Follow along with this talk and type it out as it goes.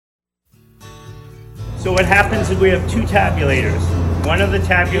So what happens is we have two tabulators. One of the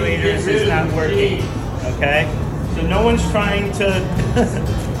tabulators is not working, okay? So no one's trying to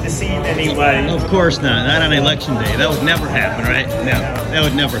deceive anybody. Of course not. Not on election day. That would never happen, right? No, that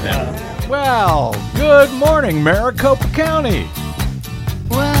would never happen. Well, good morning, Maricopa County.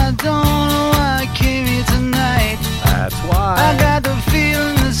 Well, I don't know why I came here tonight. That's why. I got the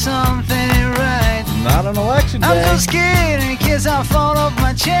feeling that something ain't right. Not on election day. I'm so scared in case I fall off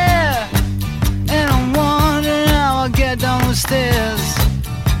my chair. And I'm wondering how I'll get down the stairs.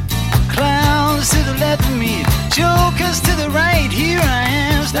 Clowns to the left of me, jokers to the right. Here I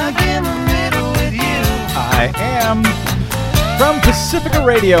am, stuck in the middle with you. I am from Pacifica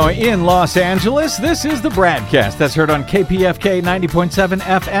Radio in Los Angeles. This is the BradCast. That's heard on KPFK 90.7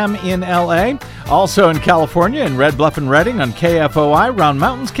 FM in LA. Also in California in Red Bluff and Redding on KFOI, Round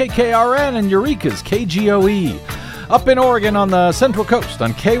Mountains KKRN, and Eureka's KGOE. Up in Oregon on the Central Coast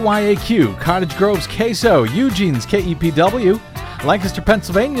on KYAQ, Cottage Grove's KSO, Eugene's KEPW, Lancaster,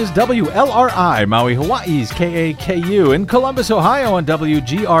 Pennsylvania's WLRI, Maui, Hawaii's KAKU, in Columbus, Ohio on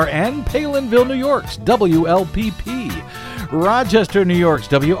WGRN, Palinville, New York's WLPP, Rochester, New York's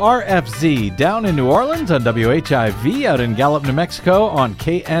WRFZ, down in New Orleans on WHIV, out in Gallup, New Mexico on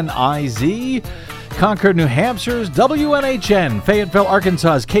KNIZ, Concord, New Hampshire's WNHN, Fayetteville,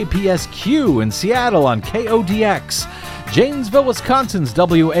 Arkansas's KPSQ, in Seattle on KODX, Janesville, Wisconsin's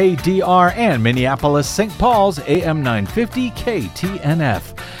WADR, and Minneapolis, St. Paul's AM 950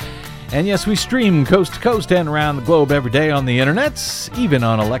 KTNF. And yes, we stream coast to coast and around the globe every day on the internets, even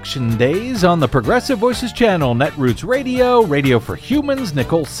on election days on the Progressive Voices channel, Netroots Radio, Radio for Humans,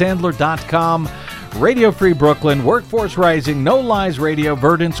 NicoleSandler.com, Radio Free Brooklyn, Workforce Rising, No Lies Radio,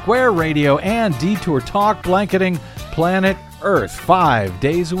 Verdant Square Radio, and Detour Talk, blanketing planet Earth 5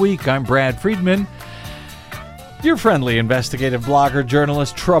 days a week. I'm Brad Friedman, your friendly investigative blogger,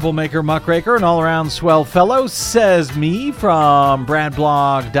 journalist, troublemaker, muckraker, and all-around swell fellow, says me from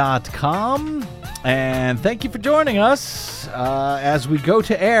bradblog.com. And thank you for joining us as we go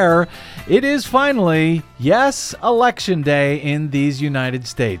to air. It is finally, yes, Election Day in these United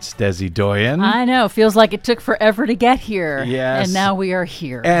States, Desi Doyen. I know. Feels like it took forever to get here. Yes. And now we are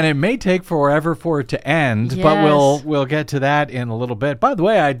here. And it may take forever for it to end, Yes. but we'll get to that in a little bit. By the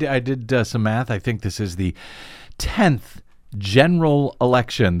way, I did some math. I think this is the 10th general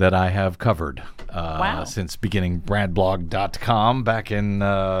election that I have covered since beginning bradblog.com back in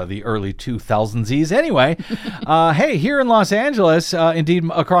the early 2000s. Anyway, hey, here in Los Angeles, indeed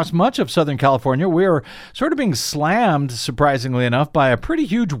across much of Southern California, we're sort of being slammed, surprisingly enough, by a pretty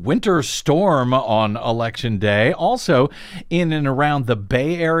huge winter storm on Election Day. Also, in and around the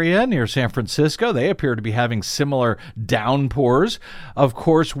Bay Area near San Francisco, they appear to be having similar downpours. Of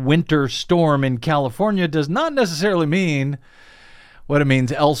course, winter storm in California does not necessarily mean what it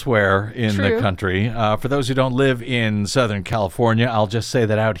means elsewhere in the country. For those who don't live in Southern California, I'll just say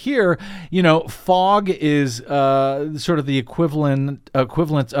that out here, fog is sort of the equivalent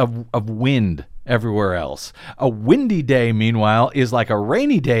of wind everywhere else. A windy day, meanwhile, is like a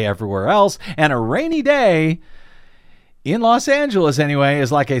rainy day everywhere else, and a rainy day in Los Angeles, anyway,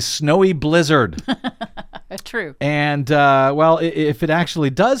 is like a snowy blizzard. True. And, well, if it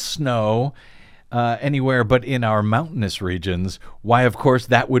actually does snow anywhere but in our mountainous regions, why, of course,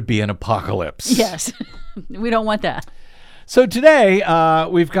 that would be an apocalypse. Yes. We don't want that. So today,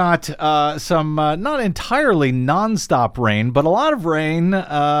 we've got some not entirely nonstop rain, but a lot of rain,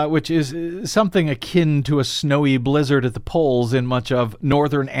 which is something akin to a snowy blizzard at the poles in much of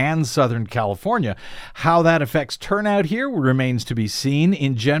northern and southern California. How that affects turnout here remains to be seen.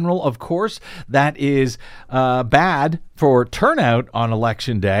 In general, of course, that is bad for turnout on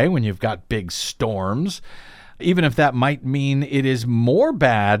Election Day when you've got big storms, even if that might mean it is more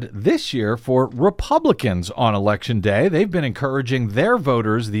bad this year for Republicans on Election Day. They've been encouraging their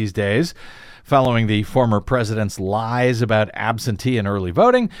voters these days, following the former president's lies about absentee and early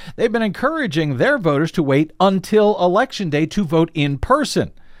voting. They've been encouraging their voters to wait until Election Day to vote in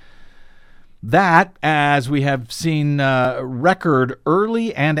person. That, as we have seen record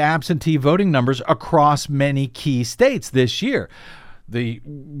early and absentee voting numbers across many key states this year. The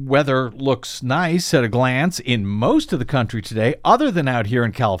weather looks nice at a glance in most of the country today, other than out here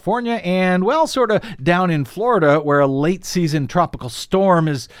in California and, well, sort of down in Florida, where a late-season tropical storm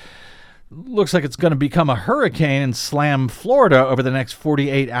looks like it's going to become a hurricane and slam Florida over the next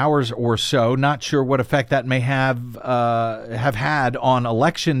 48 hours or so. Not sure what effect that may have had on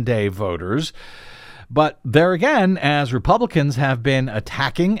Election Day voters. But there again, as Republicans have been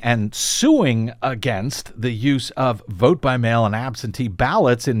attacking and suing against the use of vote by mail and absentee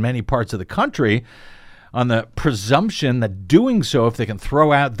ballots in many parts of the country, on the presumption that doing so, if they can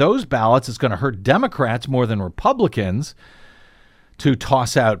throw out those ballots, it's going to hurt Democrats more than Republicans to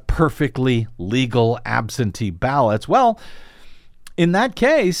toss out perfectly legal absentee ballots. Well, in that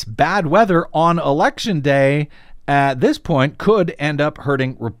case, bad weather on Election Day at this point could end up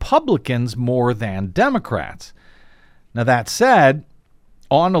hurting Republicans more than Democrats. Now, that said,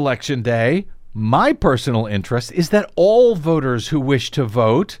 on Election Day, my personal interest is that all voters who wish to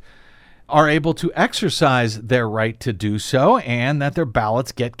vote are able to exercise their right to do so, and that their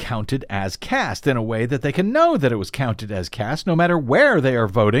ballots get counted as cast in a way that they can know that it was counted as cast no matter where they are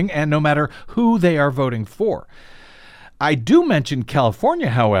voting and no matter who they are voting for. I do mention California,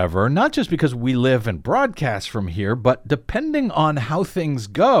 however, not just because we live and broadcast from here, but depending on how things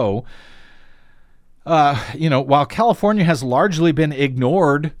go, while California has largely been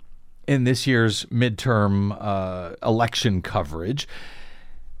ignored in this year's midterm election coverage,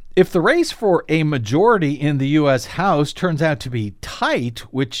 if the race for a majority in the U.S. House turns out to be tight,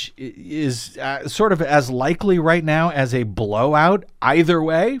 which is sort of as likely right now as a blowout either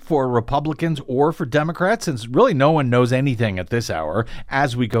way for Republicans or for Democrats, since really no one knows anything at this hour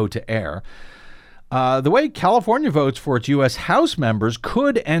as we go to air, the way California votes for its U.S. House members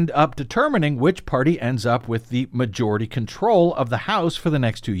could end up determining which party ends up with the majority control of the House for the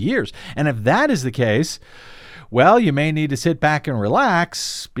next 2 years. And if that is the case, well, you may need to sit back and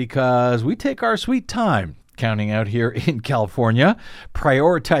relax, because we take our sweet time counting out here in California,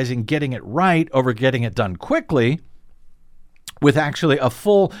 prioritizing getting it right over getting it done quickly, with actually a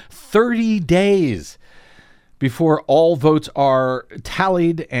full 30 days before all votes are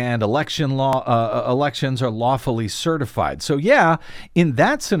tallied and elections are lawfully certified. So yeah, in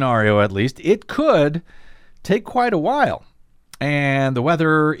that scenario at least, it could take quite a while. And the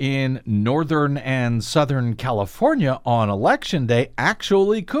weather in northern and southern California on Election Day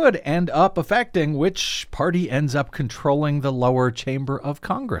actually could end up affecting which party ends up controlling the lower chamber of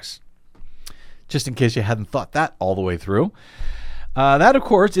Congress. Just in case you hadn't thought that all the way through. That, of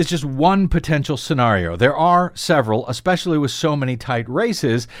course, is just one potential scenario. There are several, especially with so many tight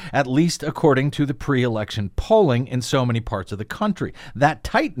races, at least according to the pre-election polling in so many parts of the country. That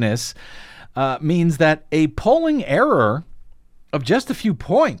tightness means that a polling error of just a few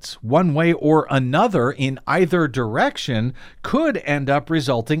points, one way or another in either direction, could end up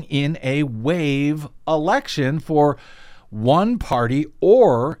resulting in a wave election for one party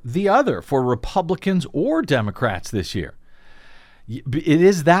or the other, for Republicans or Democrats this year. It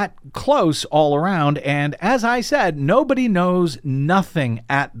is that close all around, and as I said, nobody knows nothing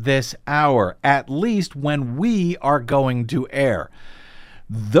at this hour, at least when we are going to air.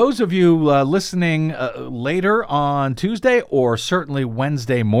 Those of you listening later on Tuesday or certainly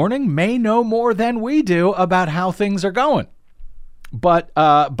Wednesday morning may know more than we do about how things are going. But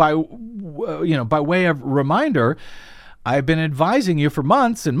by way of reminder, I've been advising you for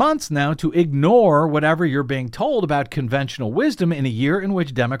months and months now to ignore whatever you're being told about conventional wisdom in a year in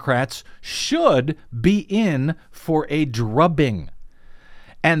which Democrats should be in for a drubbing.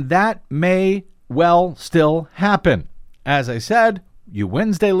 And that may well still happen. As I said, you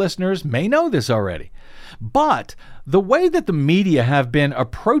Wednesday listeners may know this already. But the way that the media have been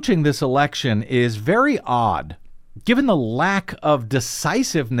approaching this election is very odd, given the lack of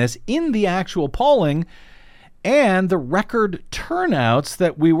decisiveness in the actual polling and the record turnouts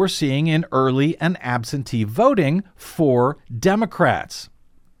that we were seeing in early and absentee voting for Democrats.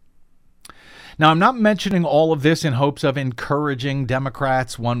 Now, I'm not mentioning all of this in hopes of encouraging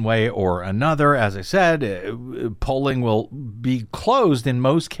Democrats one way or another. As I said, polling will be closed in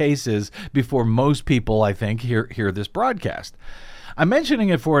most cases before most people, I think, hear this broadcast. I'm mentioning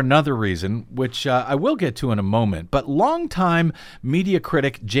it for another reason, which I will get to in a moment. But longtime media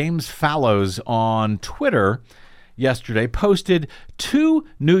critic James Fallows on Twitter yesterday posted 2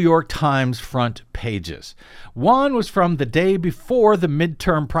 New York Times front pages. One was from the day before the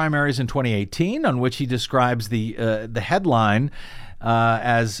midterm primaries in 2018, on which he describes the headline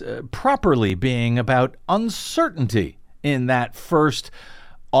as properly being about uncertainty in that first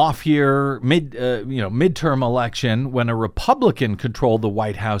off-year midterm election when a Republican controlled the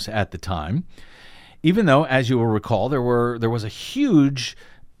White House at the time. Even though, as you will recall, there was a huge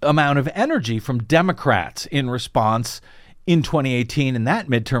amount of energy from Democrats in response in 2018 in that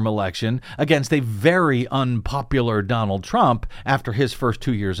midterm election against a very unpopular Donald Trump after his first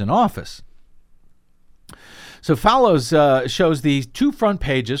 2 years in office. So Fallows shows these 2 front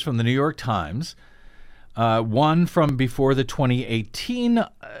pages from the New York Times, one from before the 2018,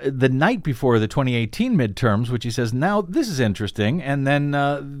 the night before the 2018 midterms, which he says, now this is interesting. And then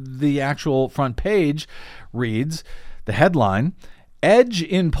the actual front page reads the headline, Edge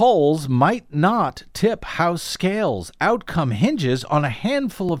in polls might not tip House scales. Outcome hinges on a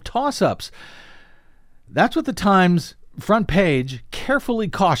handful of toss-ups. That's what the Times front page carefully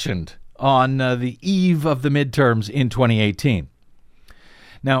cautioned on the eve of the midterms in 2018.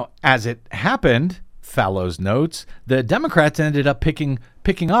 Now, as it happened, Fallows notes, the Democrats ended up picking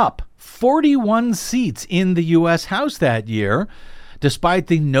up 41 seats in the U.S. House that year, despite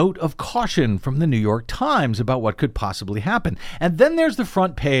the note of caution from the New York Times about what could possibly happen. And then there's the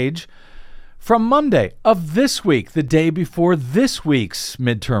front page from Monday of this week, the day before this week's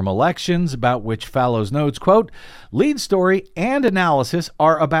midterm elections, about which Fallows notes, quote, lead story and analysis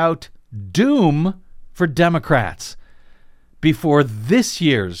are about doom for Democrats before this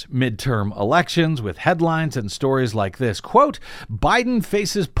year's midterm elections, with headlines and stories like this, quote, Biden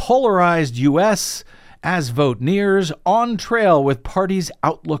faces polarized U.S. as vote nears, on trail with party's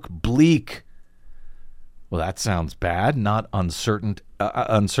outlook bleak. Well, that sounds bad, not uncertain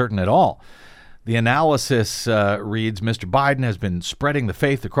at all. The analysis reads, Mr. Biden has been spreading the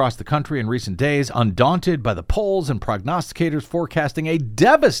faith across the country in recent days, undaunted by the polls and prognosticators forecasting a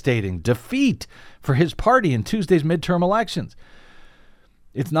devastating defeat for his party in Tuesday's midterm elections.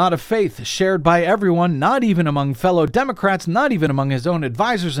 It's not a faith shared by everyone, not even among fellow Democrats, not even among his own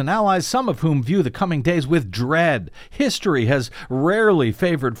advisors and allies, some of whom view the coming days with dread. History has rarely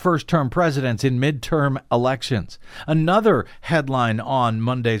favored first-term presidents in midterm elections. Another headline on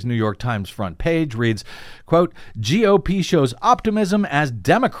Monday's New York Times front page reads, quote, GOP shows optimism as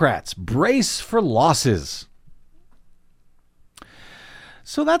Democrats brace for losses.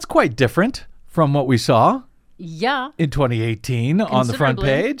 So that's quite different from what we saw in 2018 on the front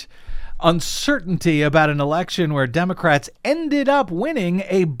page. Uncertainty about an election where Democrats ended up winning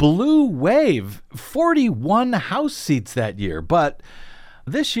a blue wave, 41 House seats that year. But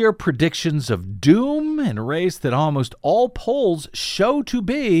this year, predictions of doom in a race that almost all polls show to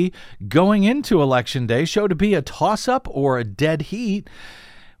be, going into Election Day, show to be a toss-up or a dead heat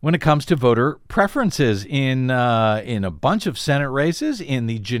when it comes to voter preferences in a bunch of Senate races, in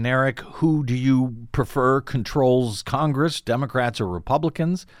the generic who do you prefer controls Congress, Democrats or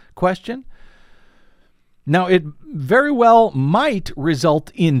Republicans question. Now, it very well might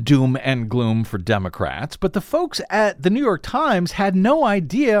result in doom and gloom for Democrats, but the folks at the New York Times had no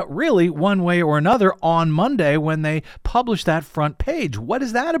idea really one way or another on Monday when they published that front page. What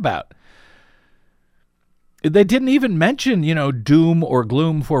is that about? They didn't even mention, doom or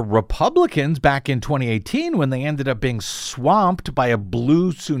gloom for Republicans back in 2018 when they ended up being swamped by a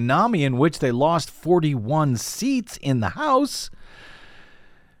blue tsunami in which they lost 41 seats in the House.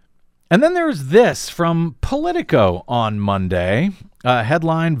 And then there's this from Politico on Monday.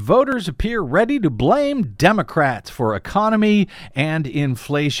 Headline, voters appear ready to blame Democrats for economy and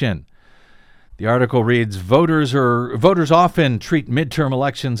inflation. The article reads, voters often treat midterm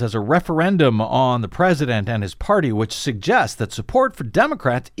elections as a referendum on the president and his party, which suggests that support for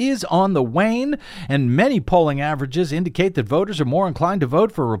Democrats is on the wane, and many polling averages indicate that voters are more inclined to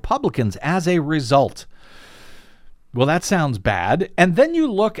vote for Republicans as a result. Well, that sounds bad. And then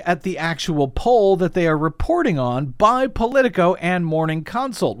you look at the actual poll that they are reporting on by Politico and Morning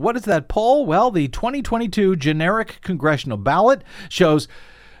Consult. What is that poll? Well, the 2022 generic congressional ballot shows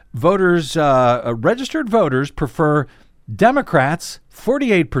registered voters prefer Democrats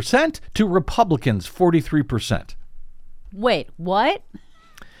 48% to Republicans 43%. Wait, what?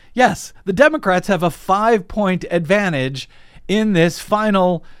 Yes, the Democrats have a 5-point advantage in this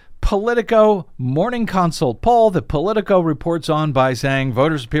final Politico Morning Consult poll that Politico reports on by saying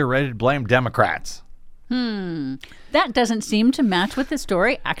voters appear ready to blame Democrats. That doesn't seem to match what the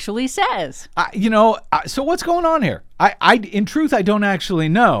story actually says. So what's going on here? In truth, I don't actually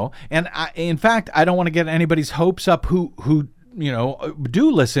know. And in fact, I don't want to get anybody's hopes up who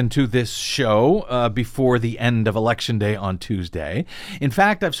do listen to this show before the end of Election Day on Tuesday. In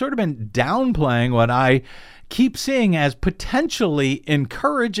fact, I've sort of been downplaying what I keep seeing as potentially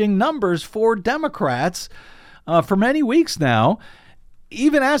encouraging numbers for Democrats for many weeks now,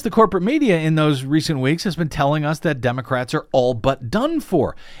 even as the corporate media in those recent weeks has been telling us that Democrats are all but done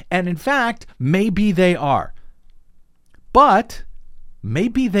for. And in fact, maybe they are. But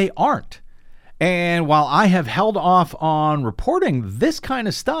maybe they aren't. And while I have held off on reporting this kind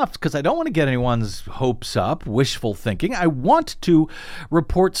of stuff because I don't want to get anyone's hopes up, wishful thinking, I want to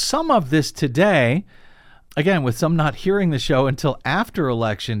report some of this today. Again, with some not hearing the show until after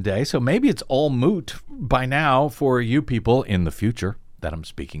Election Day, so maybe it's all moot by now for you people in the future that I'm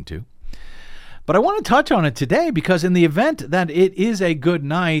speaking to. But I want to touch on it today because in the event that it is a good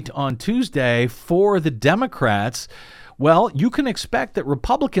night on Tuesday for the Democrats, well, you can expect that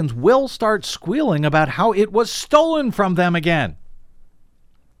Republicans will start squealing about how it was stolen from them again.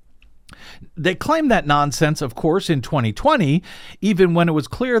 They claimed that nonsense, of course, in 2020, even when it was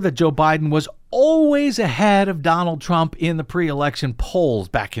clear that Joe Biden was always ahead of Donald Trump in the pre-election polls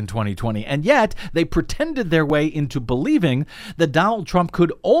back in 2020. And yet they pretended their way into believing that Donald Trump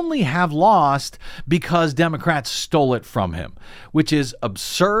could only have lost because Democrats stole it from him, which is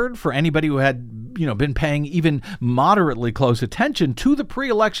absurd for anybody who had, been paying even moderately close attention to the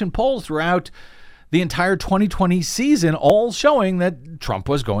pre-election polls throughout the entire 2020 season, all showing that Trump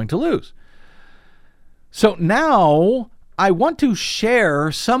was going to lose. So now I want to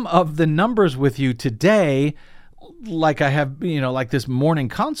share some of the numbers with you today, like I have, like this morning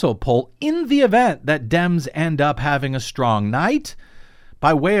console poll, in the event that Dems end up having a strong night,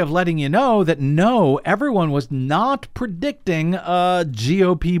 by way of letting you know that no, everyone was not predicting a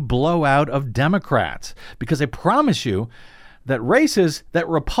GOP blowout of Democrats. Because I promise you that races that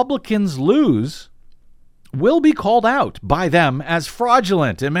Republicans lose will be called out by them as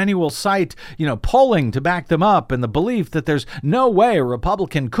fraudulent, and many will cite, polling to back them up and the belief that there's no way a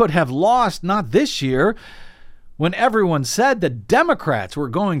Republican could have lost, not this year, when everyone said that Democrats were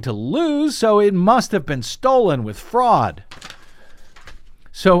going to lose, so it must have been stolen with fraud.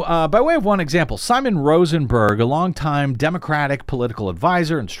 So by way of one example, Simon Rosenberg, a longtime Democratic political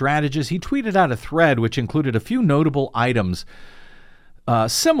advisor and strategist, he tweeted out a thread which included a few notable items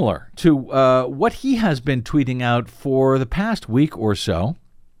similar to what he has been tweeting out for the past week or so.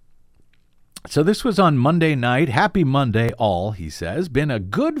 So this was on Monday night. Happy Monday, all, he says. Been a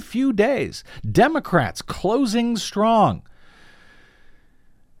good few days. Democrats closing strong.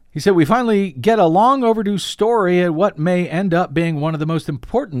 He said, we finally get a long overdue story at what may end up being one of the most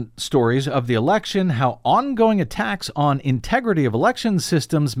important stories of the election, how ongoing attacks on integrity of election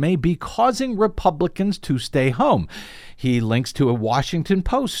systems may be causing Republicans to stay home. He links to a Washington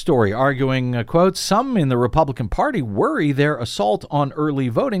Post story arguing, quote, some in the Republican Party worry their assault on early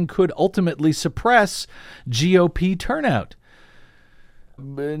voting could ultimately suppress GOP turnout.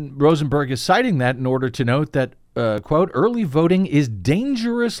 And Rosenberg is citing that in order to note that, quote, early voting is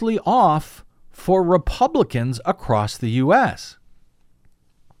dangerously off for Republicans across the U.S.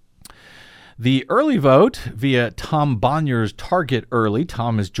 The early vote via Tom Bonyer's Target Early.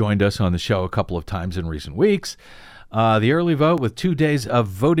 Tom has joined us on the show a couple of times in recent weeks. The early vote, with 2 days of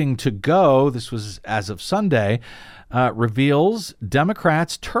voting to go, this was as of Sunday, reveals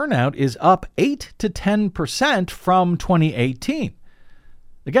Democrats' turnout is up 8 to 10% from 2018.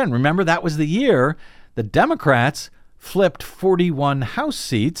 Again, remember that was the year the Democrats flipped 41 House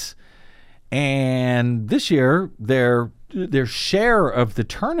seats, and this year their share of the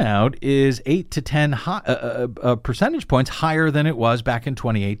turnout is 8 to 10 percentage points higher than it was back in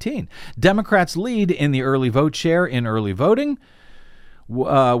 2018. Democrats' lead in the early vote share in early voting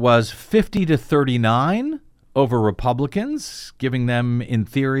was 50 to 39 over Republicans, giving them, in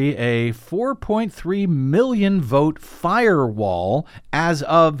theory, a 4.3 million vote firewall as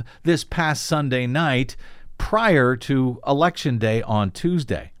of this past Sunday night prior to Election Day on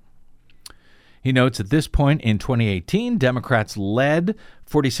Tuesday. He notes at this point in 2018, Democrats led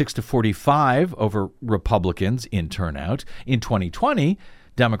 46 to 45 over Republicans in turnout. In 2020,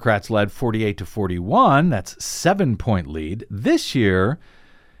 Democrats led 48 to 41. That's 7-point lead. This year,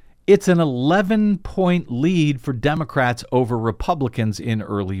 it's an 11-point lead for Democrats over Republicans in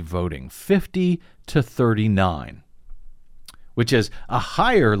early voting, 50 to 39, which is a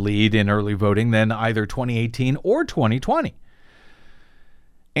higher lead in early voting than either 2018 or 2020.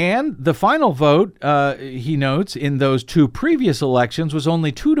 And the final vote, he notes, in those two previous elections was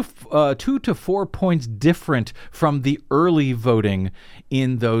only 2 to 4 points different from the early voting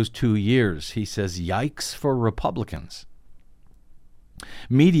in those 2 years. He says, yikes for Republicans.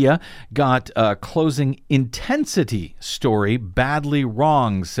 Media got a closing intensity story badly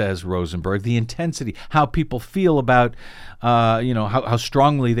wrong, says Rosenberg. The intensity, how people feel about, how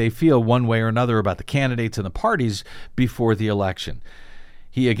strongly they feel one way or another about the candidates and the parties before the election.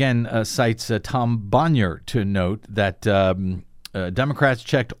 He again cites Tom Bonyer to note that Democrats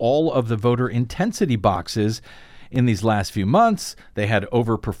checked all of the voter intensity boxes in these last few months. They had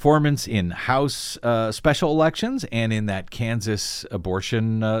overperformance in House special elections and in that Kansas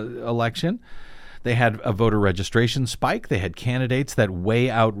abortion election. They had a voter registration spike. They had candidates that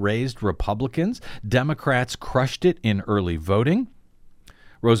way outraised Republicans. Democrats crushed it in early voting.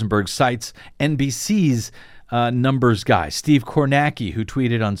 Rosenberg cites NBC's numbers guy, Steve Kornacki, who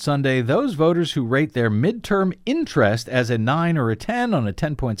tweeted on Sunday, those voters who rate their midterm interest as a 9 or a 10 on a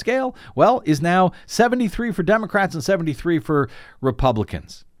 10-point scale, well, is now 73 for Democrats and 73 for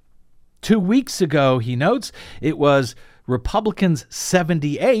Republicans. 2 weeks ago, he notes, it was Republicans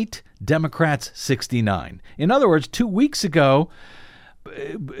 78, Democrats 69. In other words, 2 weeks ago,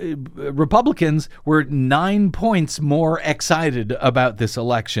 Republicans were 9 points more excited about this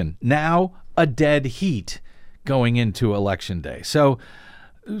election. Now a dead heat going into Election Day. So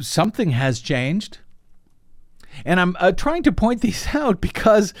something has changed. And I'm trying to point these out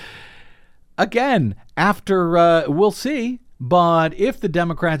because, again, after we'll see. But if the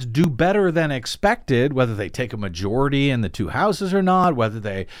Democrats do better than expected, whether they take a majority in the two houses or not, whether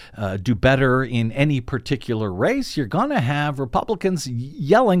they do better in any particular race, you're going to have Republicans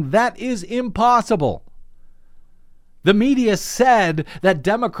yelling, that is impossible. The media said that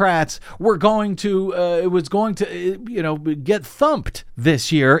Democrats were going to, get thumped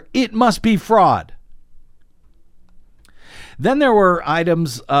this year. It must be fraud. Then there were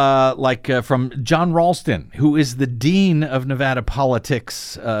items from John Ralston, who is the dean of Nevada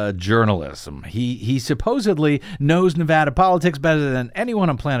politics journalism. He supposedly knows Nevada politics better than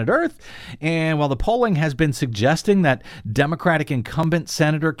anyone on planet Earth. And while the polling has been suggesting that Democratic incumbent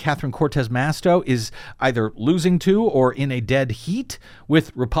Senator Catherine Cortez Masto is either losing to or in a dead heat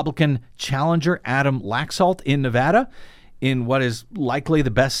with Republican challenger Adam Laxalt in Nevada, in what is likely the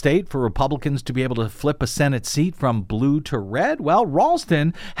best state for Republicans to be able to flip a Senate seat from blue to red, well,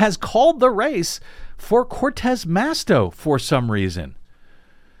 Ralston has called the race for Cortez Masto for some reason,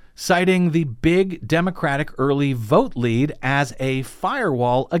 citing the big Democratic early vote lead as a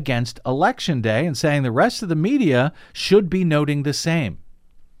firewall against Election Day and saying the rest of the media should be noting the same.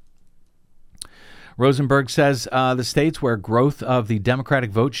 Rosenberg says the states where growth of the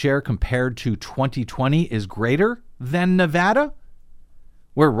Democratic vote share compared to 2020 is greater than Nevada,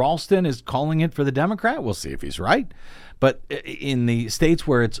 where Ralston is calling it for the Democrat. We'll see if he's right. But in the states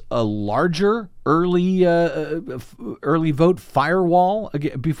where it's a larger early vote firewall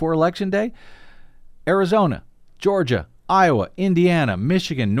before Election Day, Arizona, Georgia, Iowa, Indiana,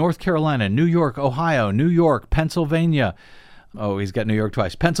 Michigan, North Carolina, New York, Ohio, New York, Pennsylvania. Oh, he's got New York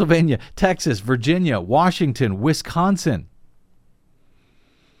twice. Pennsylvania, Texas, Virginia, Washington, Wisconsin.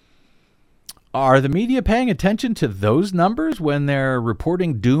 Are the media paying attention to those numbers when they're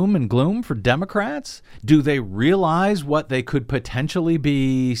reporting doom and gloom for Democrats? Do they realize what they could potentially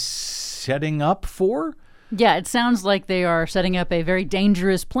be setting up for? Yeah, it sounds like they are setting up a very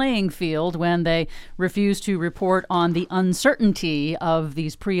dangerous playing field when they refuse to report on the uncertainty of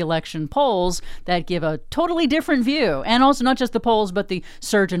these pre-election polls that give a totally different view. And also not just the polls, but the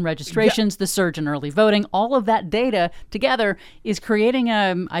surge in registrations, the surge in early voting. All of that data together is creating,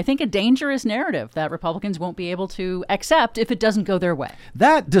 I think, a dangerous narrative that Republicans won't be able to accept if it doesn't go their way.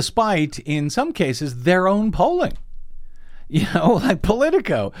 That despite, in some cases, their own polling. Like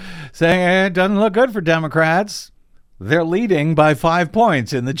Politico saying it doesn't look good for Democrats. They're leading by 5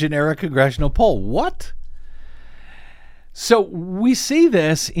 points in the generic congressional poll. What? So we see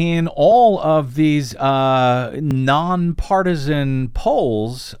this in all of these nonpartisan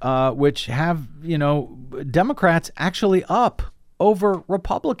polls, which have, Democrats actually up over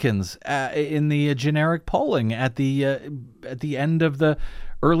Republicans in the generic polling at the end of the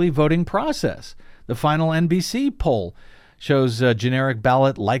early voting process. The final NBC poll shows generic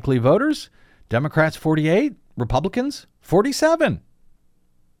ballot likely voters, Democrats 48, Republicans 47.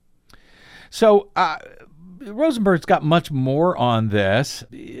 So Rosenberg's got much more on this.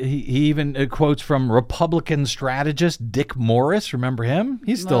 He even quotes from Republican strategist Dick Morris. Remember him?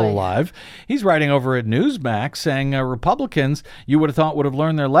 He's still alive. He's writing over at Newsmax saying Republicans, you would have thought, would have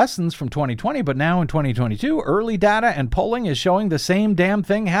learned their lessons from 2020, but now in 2022, early data and polling is showing the same damn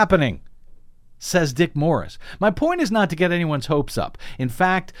thing happening, says Dick Morris. My point is not to get anyone's hopes up. In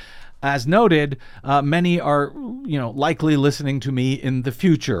fact, as noted, many are, likely listening to me in the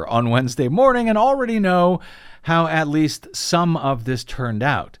future on Wednesday morning and already know how at least some of this turned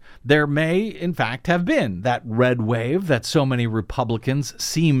out. There may, in fact, have been that red wave that so many Republicans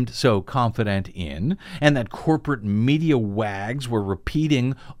seemed so confident in, and that corporate media wags were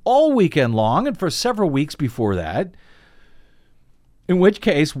repeating all weekend long and for several weeks before that. In which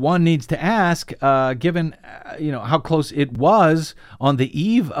case, one needs to ask, given how close it was on the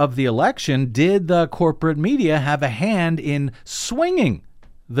eve of the election, did the corporate media have a hand in swinging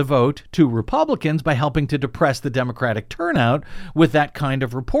the vote to Republicans by helping to depress the Democratic turnout with that kind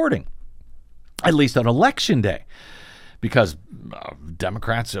of reporting, at least on Election Day? Because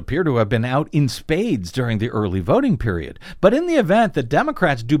Democrats appear to have been out in spades during the early voting period. But in the event that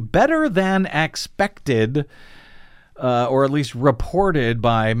Democrats do better than expected, or at least reported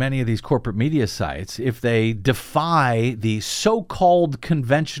by many of these corporate media sites, if they defy the so-called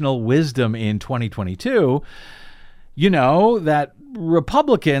conventional wisdom in 2022, that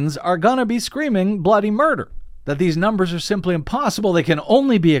Republicans are going to be screaming bloody murder, that these numbers are simply impossible. They can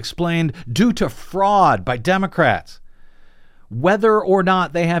only be explained due to fraud by Democrats. whether or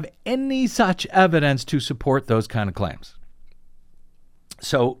not they have any such evidence to support those kind of claims.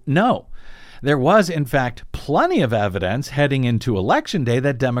 So, no. There was, in fact, plenty of evidence heading into Election Day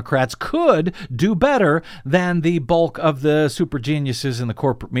that Democrats could do better than the bulk of the super geniuses in the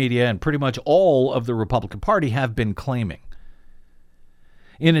corporate media and pretty much all of the Republican Party have been claiming.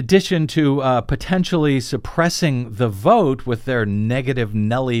 In addition to potentially suppressing the vote with their negative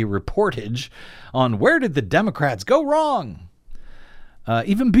Nelly reportage on where did the Democrats go wrong?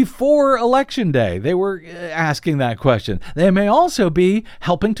 Even before Election Day, they were asking that question. They may also be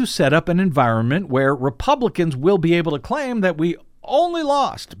helping to set up an environment where Republicans will be able to claim that we only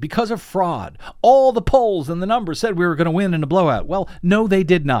lost because of fraud. All the polls and the numbers said we were going to win in a blowout. Well, no, they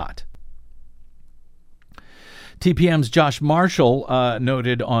did not. TPM's Josh Marshall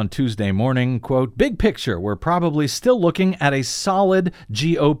noted on Tuesday morning, quote, "Big picture, we're probably still looking at a solid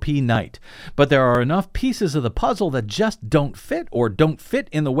GOP night. But there are enough pieces of the puzzle that just don't fit or don't fit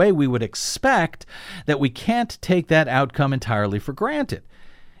in the way we would expect that we can't take that outcome entirely for granted.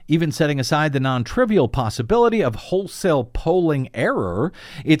 Even setting aside the non-trivial possibility of wholesale polling error,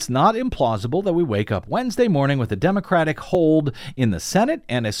 it's not implausible that we wake up Wednesday morning with a Democratic hold in the Senate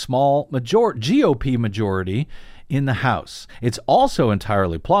and a small GOP majority in the House. It's also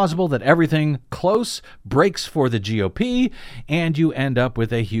entirely plausible that everything close breaks for the GOP and you end up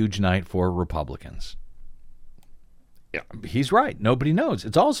with a huge night for Republicans." Yeah, he's right. Nobody knows.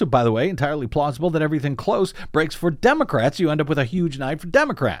 It's also, by the way, entirely plausible that everything close breaks for Democrats. You end up with a huge night for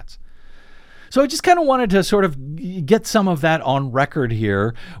Democrats. So I just kind of wanted to sort of get some of that on record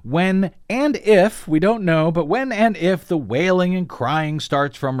here. When and if, we don't know, but when and if the wailing and crying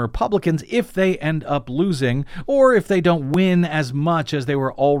starts from Republicans, if they end up losing, or if they don't win as much as they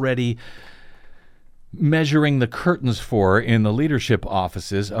were already measuring the curtains for in the leadership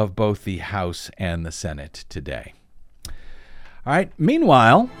offices of both the House and the Senate today. All right.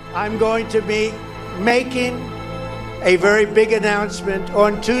 Meanwhile, I'm going to be making a very big announcement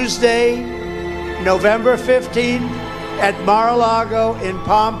on Tuesday, November 15th at Mar-a-Lago in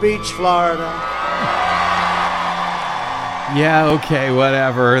Palm Beach, Florida. Yeah, okay,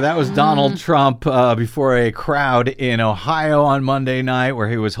 whatever. That was Donald Trump before a crowd in Ohio on Monday night where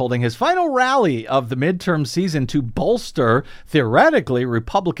he was holding his final rally of the midterm season to bolster, theoretically,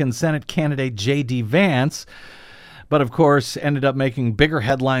 Republican Senate candidate J.D. Vance. But, of course, ended up making bigger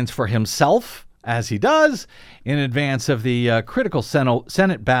headlines for himself, as he does, in advance of the critical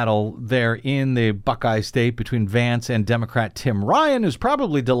Senate battle there in the Buckeye State between Vance and Democrat Tim Ryan, who's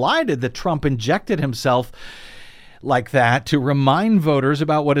probably delighted that Trump injected himself like that to remind voters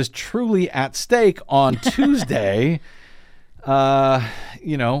about what is truly at stake on Tuesday,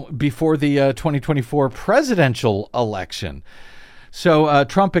 before the 2024 presidential election. So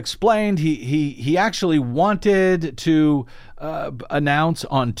Trump explained he actually wanted to announce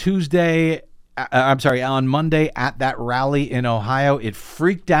on Monday at that rally in Ohio. It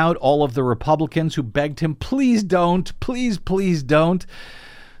freaked out all of the Republicans who begged him, please don't, please don't.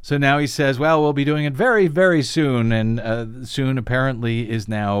 So now he says, well, we'll be doing it very, very soon. And soon apparently is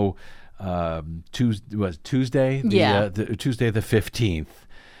now Tuesday? Tuesday the 15th.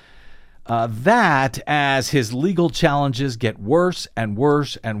 That as his legal challenges get worse and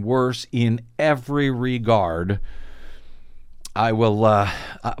worse and worse in every regard. I will,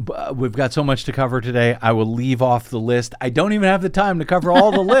 we've got so much to cover today. I will leave off the list. I don't even have the time to cover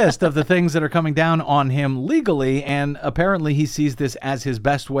all the list of the things that are coming down on him legally. And apparently he sees this as his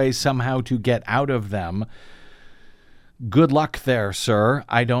best way somehow to get out of them. Good luck there, sir.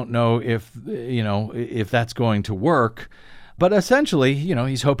 I don't know if that's going to work. But essentially,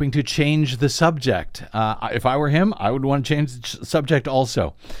 he's hoping to change the subject. If I were him, I would want to change the subject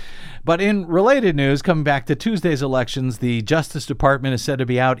also. But in related news, coming back to Tuesday's elections, the Justice Department is said to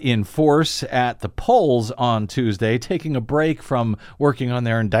be out in force at the polls on Tuesday, taking a break from working on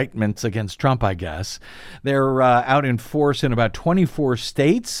their indictments against Trump, I guess. They're out in force in about 24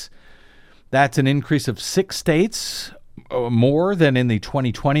 states. That's an increase of 6 states. More than in the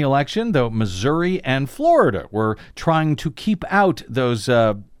 2020 election, though Missouri and Florida were trying to keep out those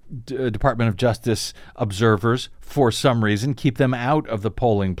Department of Justice observers for some reason, keep them out of the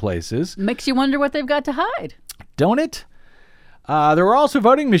polling places. Makes you wonder what they've got to hide. Don't it? There were also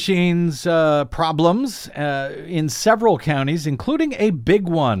voting machines problems in several counties, including a big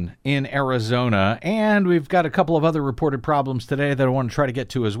one in Arizona. And we've got a couple of other reported problems today that I want to try to get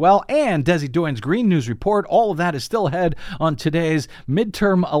to as well. And Desi Doyen's Green News Report. All of that is still ahead on today's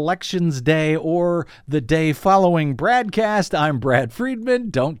midterm elections day or the day following BradCast. I'm Brad Friedman.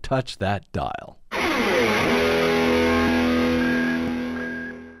 Don't touch that dial.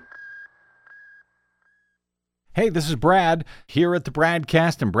 Hey, this is Brad. Here at the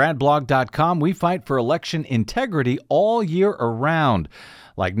BradCast and BradBlog.com, we fight for election integrity all year around,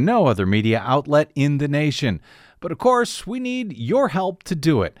 like no other media outlet in the nation. But of course, we need your help to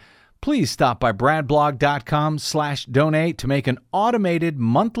do it. Please stop by BradBlog.com/donate to make an automated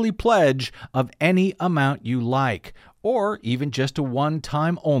monthly pledge of any amount you like, or even just a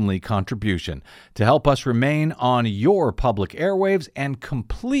one-time only contribution to help us remain on your public airwaves and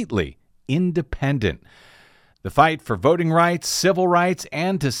completely independent. The fight for voting rights, civil rights,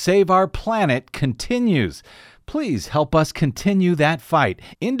 and to save our planet continues. Please help us continue that fight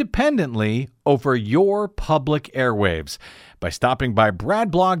independently over your public airwaves by stopping by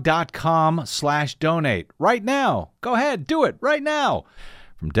bradblog.com/donate right now. Go ahead, do it right now.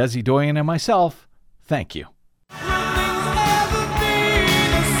 From Desi Doyen and myself, thank you.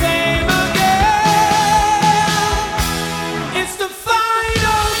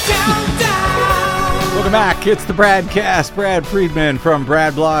 Welcome back. It's the BradCast. Brad Friedman from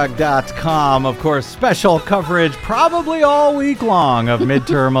BradBlog.com. Of course, special coverage probably all week long of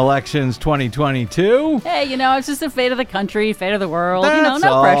midterm elections 2022. Hey, it's just the fate of the country, fate of the world. That's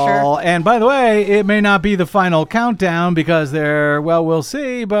no pressure. all. And by the way, it may not be the final countdown because we'll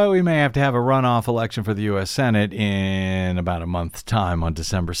see, but we may have to have a runoff election for the U.S. Senate in about a month's time on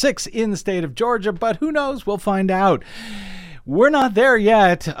December 6th in the state of Georgia. But who knows? We'll find out. We're not there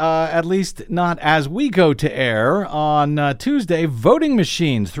yet, at least not as we go to air. On Tuesday, voting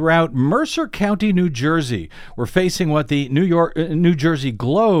machines throughout Mercer County, New Jersey were facing what the New Jersey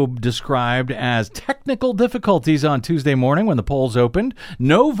Globe described as technical difficulties on Tuesday morning when the polls opened.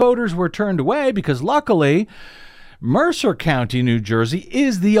 No voters were turned away because luckily, Mercer County, New Jersey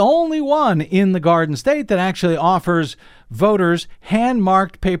is the only one in the Garden State that actually offers voters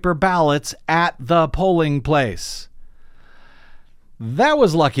hand-marked paper ballots at the polling place. That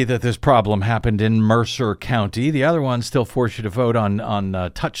was lucky that this problem happened in Mercer County. The other ones still force you to vote on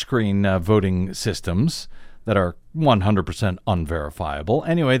touchscreen voting systems that are 100% unverifiable.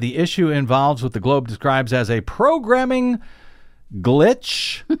 Anyway, the issue involves what the Globe describes as a programming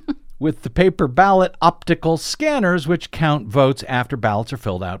glitch with the paper ballot optical scanners, which count votes after ballots are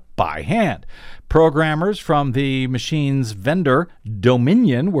filled out by hand. Programmers from the machine's vendor,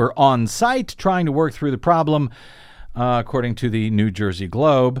 Dominion, were on site trying to work through the problem. According to the New Jersey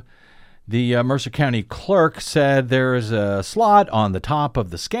Globe, the Mercer County clerk said there is a slot on the top of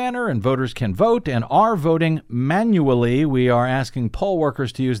the scanner and voters can vote and are voting manually. We are asking poll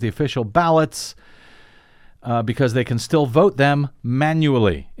workers to use the official ballots because they can still vote them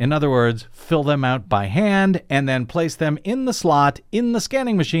manually. In other words, fill them out by hand and then place them in the slot in the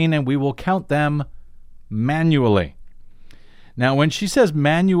scanning machine and we will count them manually. Now, when she says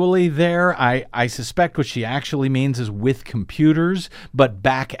manually there, I suspect what she actually means is with computers, but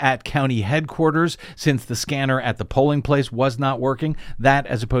back at county headquarters, since the scanner at the polling place was not working, that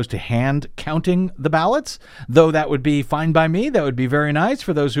as opposed to hand counting the ballots, though that would be fine by me. That would be very nice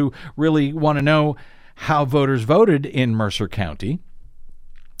for those who really want to know how voters voted in Mercer County.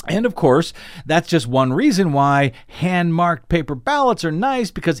 And of course, that's just one reason why hand-marked paper ballots are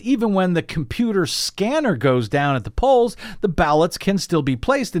nice, because even when the computer scanner goes down at the polls, the ballots can still be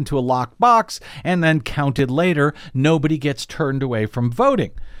placed into a locked box and then counted later. Nobody gets turned away from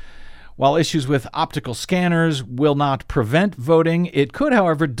voting. While issues with optical scanners will not prevent voting, it could,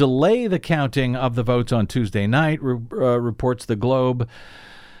 however, delay the counting of the votes on Tuesday night, reports the Globe.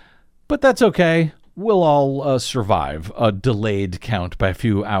 But that's okay. We'll all survive a delayed count by a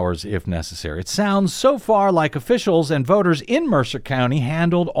few hours if necessary. It sounds so far like officials and voters in Mercer County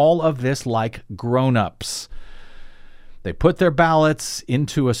handled all of this like grown-ups. They put their ballots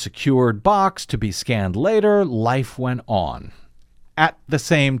into a secured box to be scanned later. Life went on. At the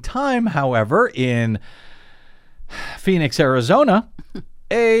same time, however, in Phoenix, Arizona,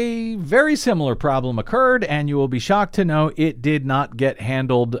 a very similar problem occurred, and you will be shocked to know it did not get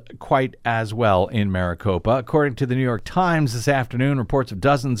handled quite as well in Maricopa. According to the New York Times this afternoon, reports of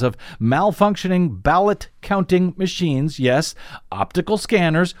dozens of malfunctioning ballot counting machines, yes, optical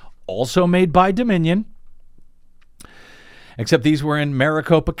scanners, also made by Dominion, except these were in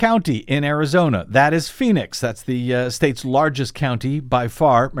Maricopa County in Arizona. That is Phoenix. That's the state's largest county by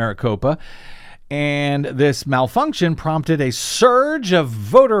far, Maricopa. And this malfunction prompted a surge of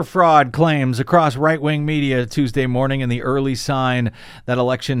voter fraud claims across right-wing media Tuesday morning, and the early sign that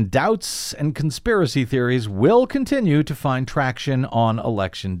election doubts and conspiracy theories will continue to find traction on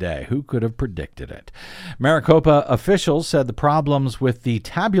Election Day. Who could have predicted it? Maricopa officials said the problems with the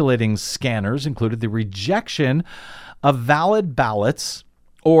tabulating scanners included the rejection of valid ballots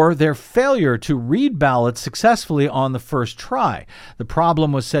or their failure to read ballots successfully on the first try. The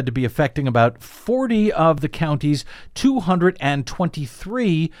problem was said to be affecting about 40 of the county's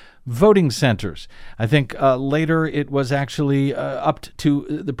 223 voting centers. I think later it was actually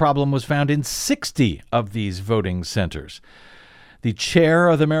the problem was found in 60 of these voting centers. The chair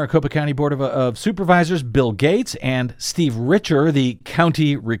of the Maricopa County Board of Supervisors, Bill Gates, and Steve Richer, the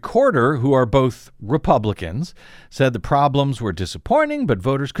county recorder, who are both Republicans, said the problems were disappointing, but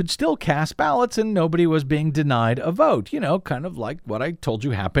voters could still cast ballots and nobody was being denied a vote. You know, kind of like what I told you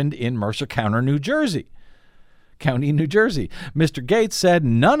happened in Mercer County, New Jersey. Mr. Gates said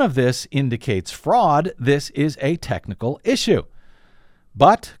none of this indicates fraud. This is a technical issue.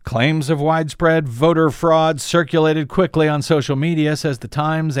 But claims of widespread voter fraud circulated quickly on social media, says the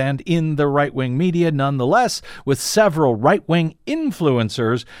Times, and in the right-wing media nonetheless, with several right-wing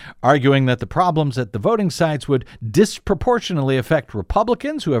influencers arguing that the problems at the voting sites would disproportionately affect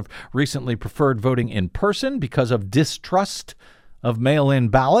Republicans who have recently preferred voting in person because of distrust of mail-in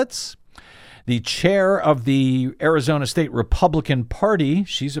ballots. The chair of the Arizona State Republican Party,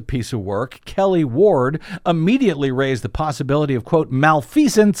 she's a piece of work, Kelly Ward, immediately raised the possibility of, quote,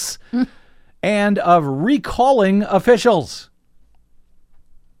 malfeasance and of recalling officials.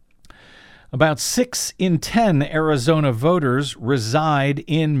 About 6 in 10 Arizona voters reside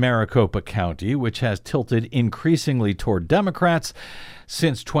in Maricopa County, which has tilted increasingly toward Democrats.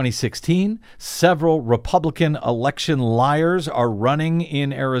 Since 2016, several Republican election liars are running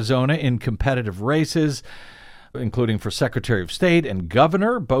in Arizona in competitive races, including for Secretary of State and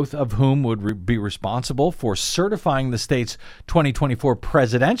Governor, both of whom would be responsible for certifying the state's 2024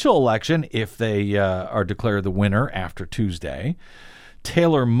 presidential election if they are declared the winner after Tuesday.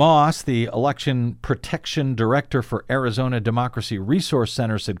 Taylor Moss, the election protection director for Arizona Democracy Resource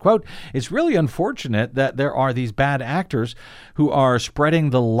Center, said, quote, it's really unfortunate that there are these bad actors who are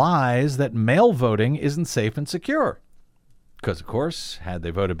spreading the lies that mail voting isn't safe and secure. Because, of course, had they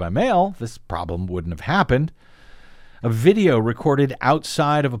voted by mail, this problem wouldn't have happened. A video recorded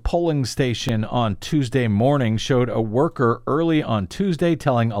outside of a polling station on Tuesday morning showed a worker early on Tuesday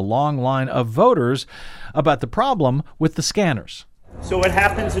telling a long line of voters about the problem with the scanners. So what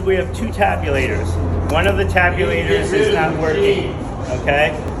happens is we have 2 tabulators. One of the tabulators is not working,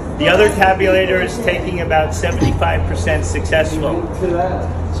 okay? The other tabulator is taking about 75% successful.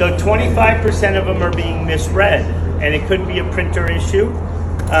 So 25% of them are being misread, and it could be a printer issue,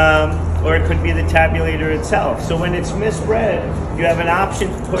 or it could be the tabulator itself. So when it's misread, you have an option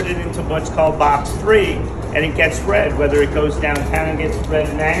to put it into what's called box 3, and it gets read, whether it goes downtown and gets read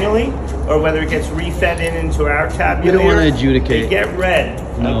manually, or whether it gets refed into our tabulator. We don't want to adjudicate. They get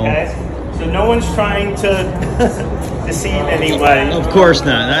read, No. okay? So no one's trying to deceive anyone. Of course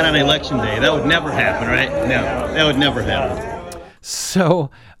not. Not on election day. That would never happen, right? No, that would never happen.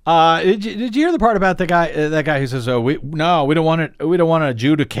 So, did you hear the part about the guy? That guy who says, "Oh, we don't want to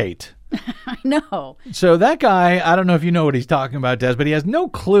adjudicate." I know. So that guy, I don't know if you know what he's talking about, Des, but he has no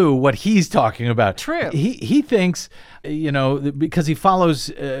clue what he's talking about. True. He thinks, because he follows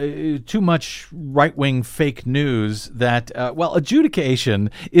too much right-wing fake news that, adjudication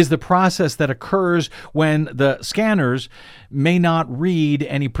is the process that occurs when the scanners may not read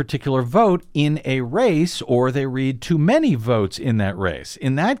any particular vote in a race, or they read too many votes in that race.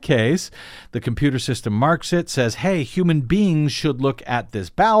 In that case, the computer system marks it, says, hey, human beings should look at this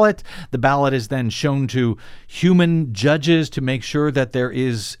ballot. The ballot is then shown to human judges to make sure that there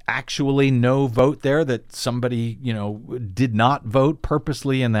is actually no vote there, that somebody, did not vote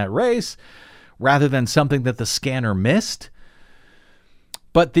purposely in that race, rather than something that the scanner missed.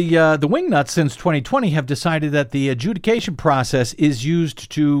 But the wingnuts since 2020 have decided that the adjudication process is used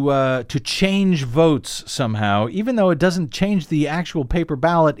to change votes somehow, even though it doesn't change the actual paper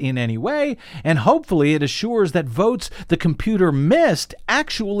ballot in any way, and hopefully it assures that votes the computer missed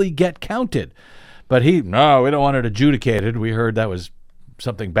actually get counted. But no, we don't want it adjudicated. We heard that was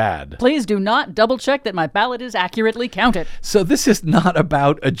something bad. Please do not double check that my ballot is accurately counted. So this is not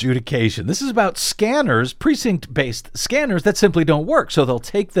about adjudication. This is about scanners, precinct-based scanners that simply don't work. So they'll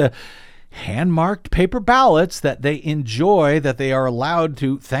take the hand-marked paper ballots that they enjoy, that they are allowed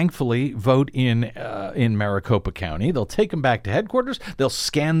to, thankfully, vote in Maricopa County. They'll take them back to headquarters. They'll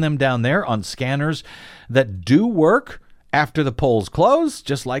scan them down there on scanners that do work after the polls close,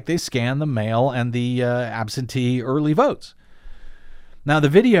 just like they scan the mail and the absentee early votes. Now, the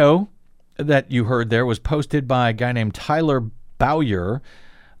video that you heard there was posted by a guy named Tyler Bowyer.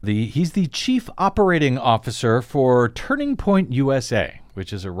 He's the chief operating officer for Turning Point USA,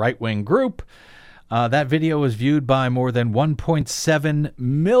 which is a right-wing group. That video was viewed by more than 1.7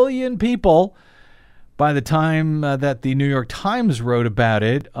 million people. By the time that the New York Times wrote about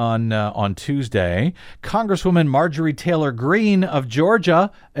it on Tuesday, Congresswoman Marjorie Taylor Greene of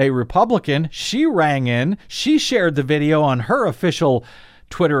Georgia, a Republican, she rang in. She shared the video on her official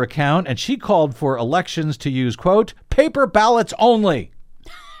Twitter account, and she called for elections to use, quote, paper ballots only.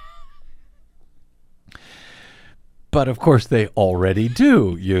 But, of course, they already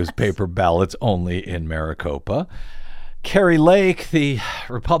do use paper ballots only in Maricopa. Carrie Lake, the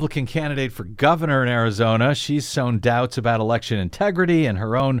Republican candidate for governor in Arizona, she's sown doubts about election integrity in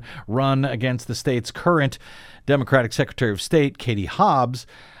her own run against the state's current Democratic Secretary of State, Katie Hobbs.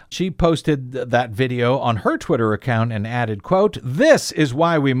 She posted that video on her Twitter account and added, quote, "This is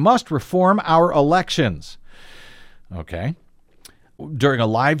why we must reform our elections." Okay. During a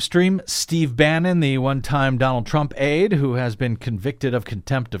live stream, Steve Bannon, the one-time Donald Trump aide who has been convicted of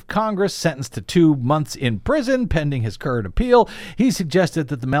contempt of Congress, sentenced to 2 months in prison pending his current appeal, he suggested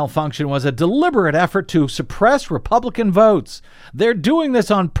that the malfunction was a deliberate effort to suppress Republican votes. They're doing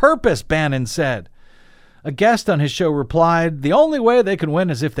this on purpose, Bannon said. A guest on his show replied, the only way they can win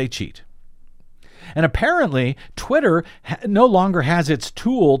is if they cheat. And apparently, Twitter no longer has its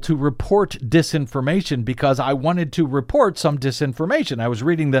tool to report disinformation because I wanted to report some disinformation. I was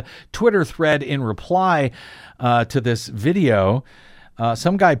reading the Twitter thread in reply to this video.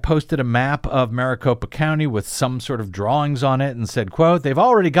 Some guy posted a map of Maricopa County with some sort of drawings on it and said, quote, they've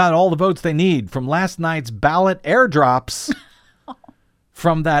already got all the votes they need from last night's ballot airdrops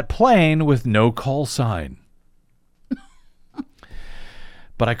from that plane with no call sign.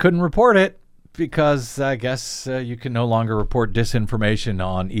 But I couldn't report it, because I guess you can no longer report disinformation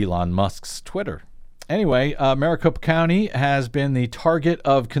on Elon Musk's Twitter. Anyway, Maricopa County has been the target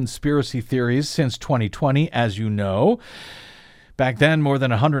of conspiracy theories since 2020, as you know. Back then, more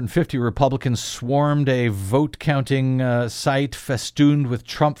than 150 Republicans swarmed a vote-counting site festooned with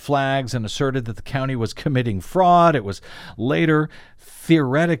Trump flags and asserted that the county was committing fraud. It was later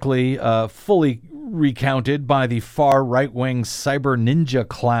theoretically fully recounted by the far right-wing cyber ninja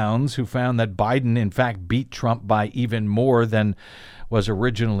clowns who found that Biden, in fact, beat Trump by even more than was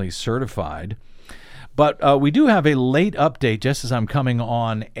originally certified. But we do have a late update, just as I'm coming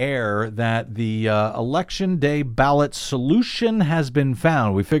on air, that the Election Day ballot solution has been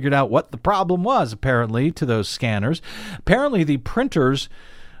found. We figured out what the problem was, apparently, to those scanners. Apparently, the printers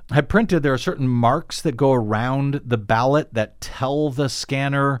had printed, there are certain marks that go around the ballot that tell the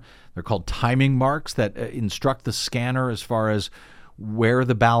scanner, they're called timing marks, that instruct the scanner as far as where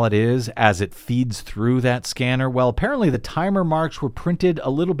the ballot is as it feeds through that scanner. Well, apparently the timer marks were printed a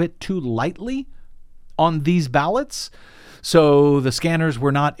little bit too lightly on these ballots, so the scanners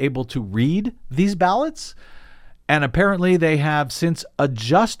were not able to read these ballots. And apparently they have since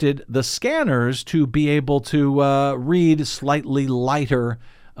adjusted the scanners to be able to read slightly lighter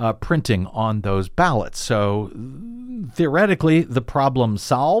printing on those ballots. So theoretically, the problem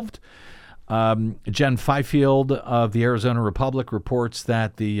solved. Jen Fifield of the Arizona Republic reports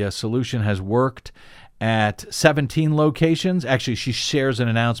that the solution has worked at 17 locations. Actually, she shares an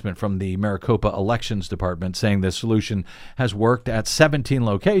announcement from the Maricopa Elections Department saying the solution has worked at 17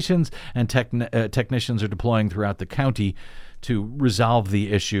 locations, and technicians are deploying throughout the county to resolve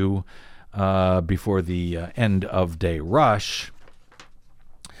the issue before the end of day rush.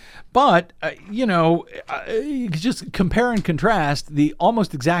 But, you just compare and contrast the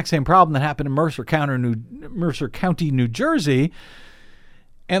almost exact same problem that happened in Mercer County, New Jersey,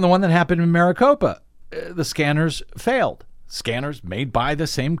 and the one that happened in Maricopa. The scanners failed. Scanners made by the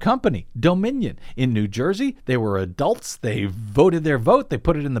same company, Dominion. In New Jersey, they were adults. They voted their vote. They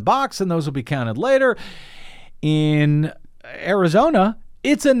put it in the box, and those will be counted later. In Arizona,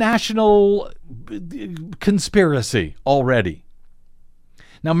 it's a national conspiracy already.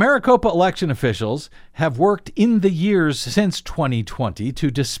 Now, Maricopa election officials have worked in the years since 2020 to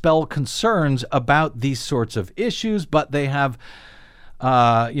dispel concerns about these sorts of issues, but they have,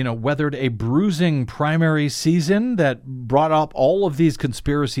 weathered a bruising primary season that brought up all of these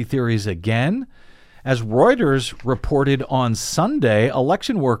conspiracy theories again. As Reuters reported on Sunday,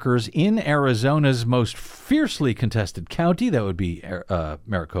 election workers in Arizona's most fiercely contested county, that would be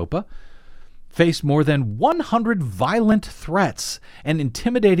Maricopa, faced more than 100 violent threats and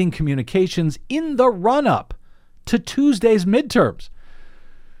intimidating communications in the run-up to Tuesday's midterms.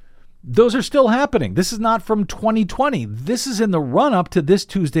 Those are still happening. This is not from 2020. This is in the run-up to this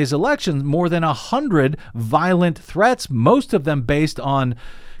Tuesday's election. More than 100 violent threats, most of them based on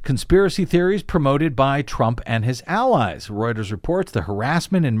conspiracy theories promoted by Trump and his allies. Reuters reports the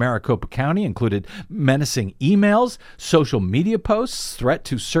harassment in Maricopa County included menacing emails, social media posts, threat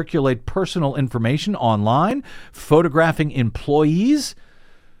to circulate personal information online, photographing employees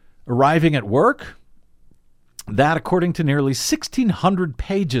arriving at work, That, according to nearly 1,600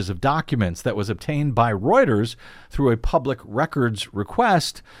 pages of documents that was obtained by Reuters through a public records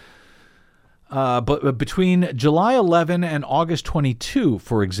request, but between July 11 and August 22,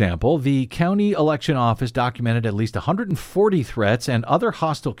 for example, the county election office documented at least 140 threats and other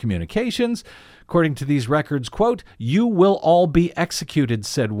hostile communications. According to these records, quote, "You will all be executed,"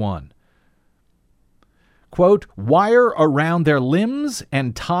 said one. Quote, "Wire around their limbs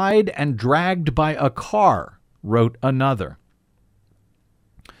and tied and dragged by a car," wrote another.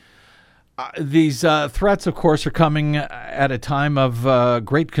 These threats, of course, are coming at a time of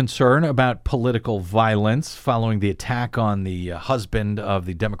great concern about political violence following the attack on the husband of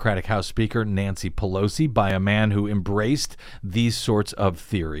the Democratic House Speaker, Nancy Pelosi, by a man who embraced these sorts of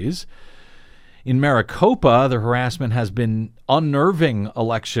theories. In Maricopa, the harassment has been unnerving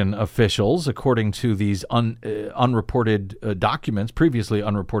election officials, according to these unreported documents, previously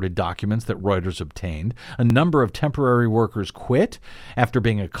unreported documents that Reuters obtained. A number of temporary workers quit after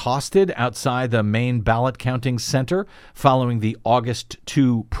being accosted outside the main ballot counting center following the August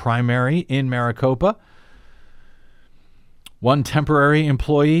 2 primary in Maricopa. One temporary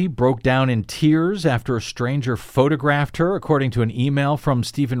employee broke down in tears after a stranger photographed her, according to an email from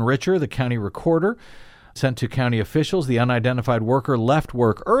Stephen Richer, the county recorder, sent to county officials. The unidentified worker left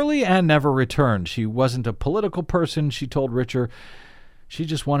work early and never returned. She wasn't a political person, she told Richer. She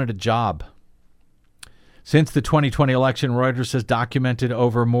just wanted a job. Since the 2020 election, Reuters has documented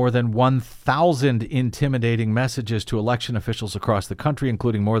over more than 1,000 intimidating messages to election officials across the country,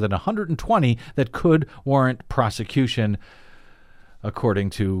 including more than 120 that could warrant prosecution, according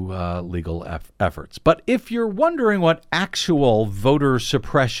to legal efforts. But if you're wondering what actual voter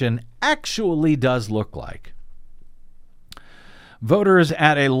suppression actually does look like, voters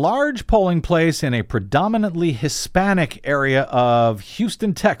at a large polling place in a predominantly Hispanic area of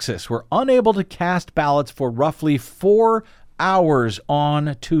Houston, Texas, were unable to cast ballots for roughly 4 hours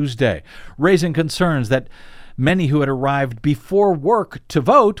on Tuesday, raising concerns that many who had arrived before work to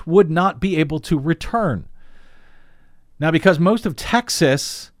vote would not be able to return. Now, because most of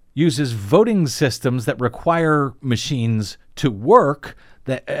Texas uses voting systems that require machines to work,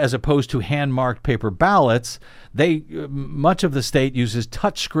 that, as opposed to hand-marked paper ballots, much of the state uses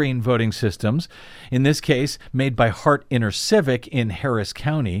touchscreen voting systems, in this case made by Hart InterCivic in Harris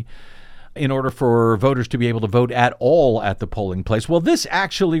County, in order for voters to be able to vote at all at the polling place. Well, this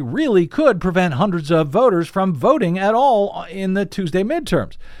actually really could prevent hundreds of voters from voting at all in the Tuesday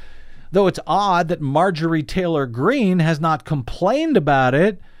midterms. Though it's odd that Marjorie Taylor Greene has not complained about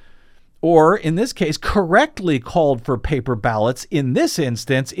it, or in this case, correctly called for paper ballots in this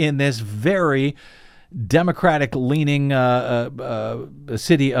instance, in this very Democratic-leaning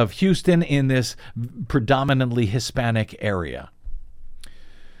city of Houston, in this predominantly Hispanic area.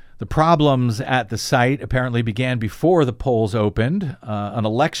 The problems at the site apparently began before the polls opened. An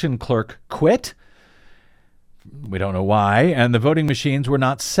election clerk quit. We don't know why, and the voting machines were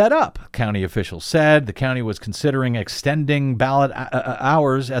not set up, county officials said. The county was considering extending ballot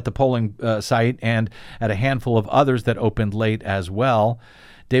hours at the polling site and at a handful of others that opened late as well.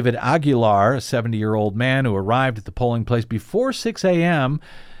 David Aguilar, a 70-year-old man who arrived at the polling place before 6 a.m.,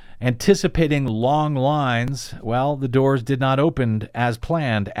 anticipating long lines, well, the doors did not open as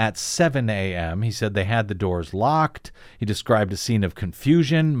planned at 7 a.m. He said they had the doors locked. He described a scene of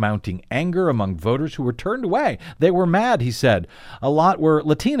confusion, mounting anger among voters who were turned away. They were mad, he said. A lot were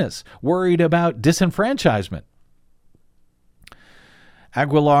Latinas, worried about disenfranchisement.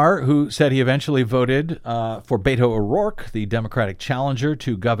 Aguilar, who said he eventually voted for Beto O'Rourke, the Democratic challenger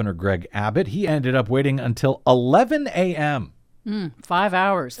to Governor Greg Abbott, he ended up waiting until 11 a.m. 5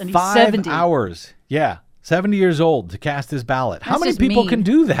 hours. And he's 70. 5 hours. Yeah. 70 years old to cast his ballot. How many people can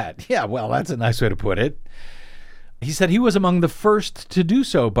do that? Yeah, well, that's a nice way to put it. He said he was among the first to do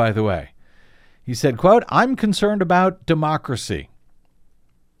so, by the way. He said, quote, "I'm concerned about democracy."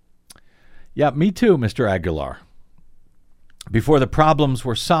 Yeah, me too, Mr. Aguilar. Before the problems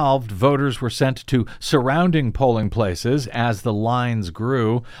were solved, voters were sent to surrounding polling places as the lines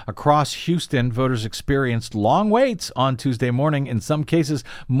grew. Across Houston, voters experienced long waits on Tuesday morning, in some cases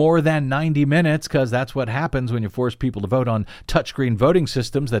more than 90 minutes, because that's what happens when you force people to vote on touchscreen voting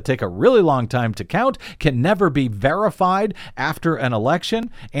systems that take a really long time to count, can never be verified after an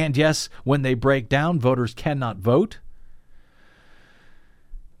election, and yes, when they break down, voters cannot vote.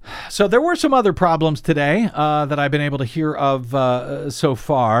 So there were some other problems today that I've been able to hear of so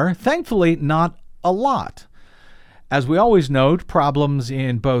far. Thankfully, not a lot. As we always note, problems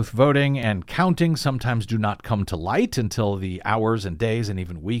in both voting and counting sometimes do not come to light until the hours and days and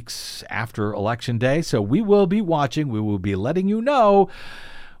even weeks after Election Day. So we will be watching. We will be letting you know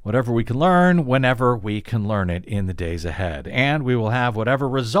whatever we can learn, whenever we can learn it in the days ahead. And we will have whatever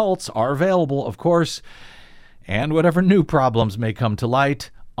results are available, of course, and whatever new problems may come to light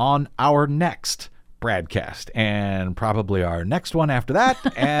on our next BradCast, and probably our next one after that,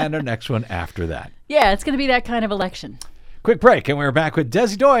 and our next one after that. Yeah, it's going to be that kind of election. Quick break, and we're back with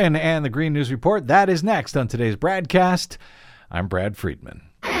Desi Doyen and the Green News Report. That is next on today's BradCast. I'm Brad Friedman.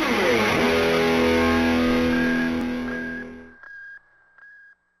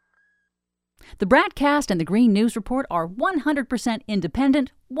 The BradCast and the Green News Report are 100%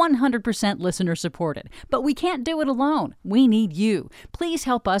 independent, 100% listener-supported. But we can't do it alone. We need you. Please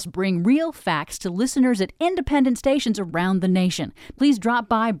help us bring real facts to listeners at independent stations around the nation. Please drop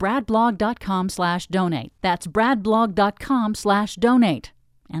by bradblog.com/donate. That's bradblog.com/donate.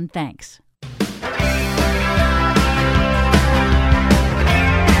 And thanks.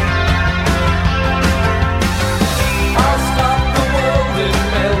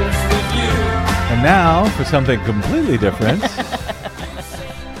 And now, for something completely different,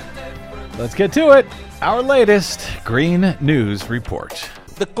 let's get to it. Our latest Green News Report.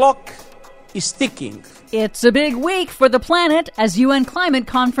 The clock is ticking. It's a big week for the planet as UN Climate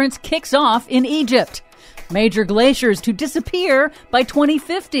Conference kicks off in Egypt. Major glaciers to disappear by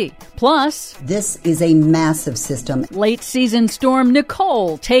 2050. Plus, this is a massive system. Late-season storm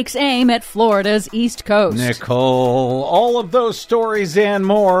Nicole takes aim at Florida's East Coast. Nicole, all of those stories and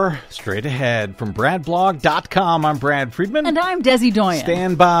more straight ahead from BradBlog.com. I'm Brad Friedman. And I'm Desi Doyen.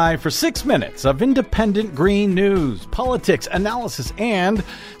 Stand by for 6 minutes of independent green news, politics, analysis, and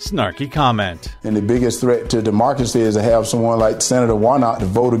snarky comment. And the biggest threat to democracy is to have someone like Senator Warnock to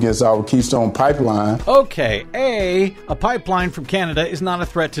vote against our Keystone Pipeline. Okay, A, pipeline from Canada is not a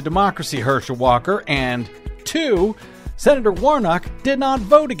threat to democracy, Herschel Walker. And 2, Senator Warnock did not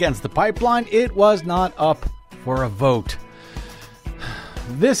vote against the pipeline. It was not up for a vote.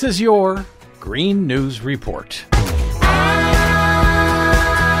 This is your Green News Report.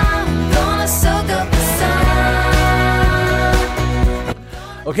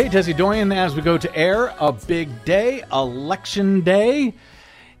 Okay, Desi Doyen, as we go to air, a big day, Election Day.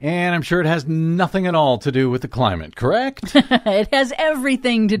 And I'm sure it has nothing at all to do with the climate, correct? It has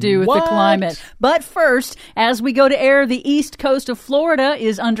everything to do with the climate. But first, as we go to air, the east coast of Florida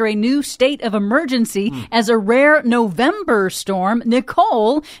is under a new state of emergency as a rare November storm,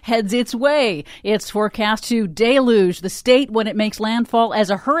 Nicole, heads its way. It's forecast to deluge the state when it makes landfall as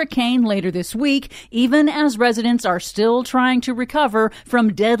a hurricane later this week, even as residents are still trying to recover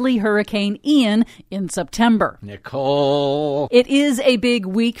from deadly Hurricane Ian in September. Nicole. It is a big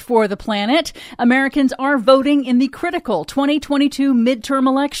week for the planet. Americans are voting in the critical 2022 midterm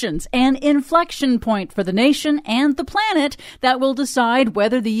elections, an inflection point for the nation and the planet that will decide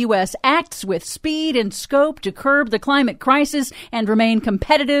whether the U.S. acts with speed and scope to curb the climate crisis and remain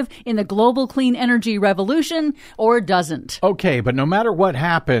competitive in the global clean energy revolution or doesn't. Okay, but no matter what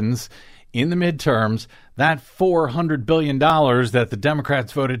happens in the midterms, that $400 billion that the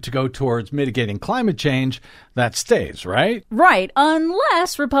Democrats voted to go towards mitigating climate change, that stays, right? Right,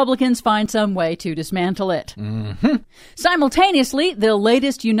 unless Republicans find some way to dismantle it. Mm-hmm. Simultaneously, the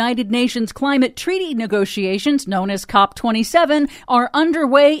latest United Nations climate treaty negotiations, known as COP27, are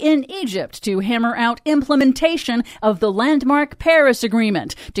underway in Egypt to hammer out implementation of the landmark Paris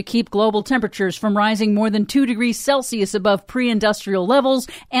Agreement to keep global temperatures from rising more than 2 degrees Celsius above pre-industrial levels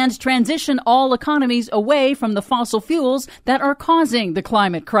and transition all economies away from the fossil fuels that are causing the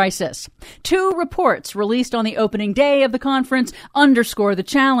climate crisis. 2 reports released on the opening day of the conference underscore the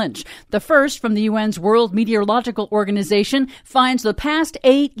challenge. The first, from the UN's World Meteorological Organization, finds the past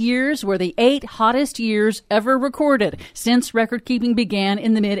 8 years were the 8 hottest years ever recorded since record-keeping began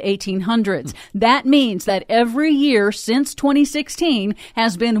in the mid-1800s. That means that every year since 2016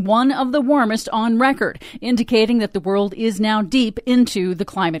 has been one of the warmest on record, indicating that the world is now deep into the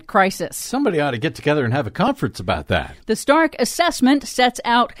climate crisis. Somebody ought to get together and have a conference about that. The Stark assessment sets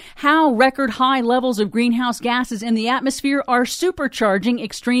out how record high levels of greenhouse gases in the atmosphere are supercharging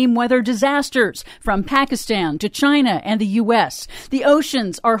extreme weather disasters from Pakistan to China and the U.S. The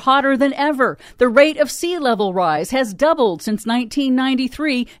oceans are hotter than ever. The rate of sea level rise has doubled since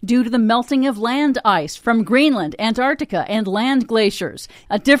 1993 due to the melting of land ice from Greenland, Antarctica, and land glaciers.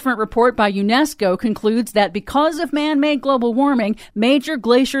 A different report by UNESCO concludes that because of man-made global warming, major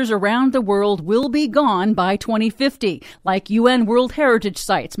glaciers around the world will be gone by 2050, like UN World Heritage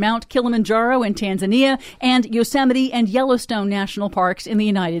Sites, Mount Kilimanjaro in Tanzania, and Yosemite and Yellowstone National Parks in the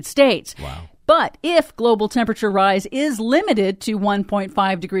United States. Wow. But if global temperature rise is limited to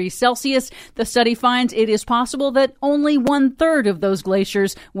 1.5 degrees Celsius, the study finds it is possible that only 1/3 of those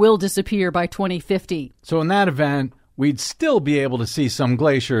glaciers will disappear by 2050. So in that event, we'd still be able to see some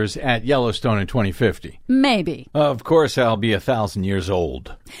glaciers at Yellowstone in 2050. Maybe. Of course, I'll be 1,000 years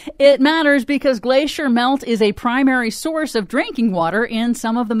old. It matters because glacier melt is a primary source of drinking water in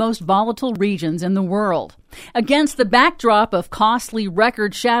some of the most volatile regions in the world. Against the backdrop of costly,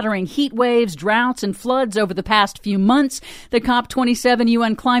 record-shattering heat waves, droughts, and floods over the past few months, the COP27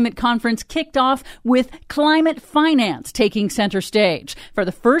 UN Climate Conference kicked off with climate finance taking center stage. For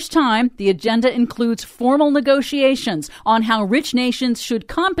the first time, the agenda includes formal negotiations on how rich nations should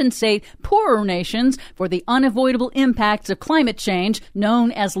compensate poorer nations for the unavoidable impacts of climate change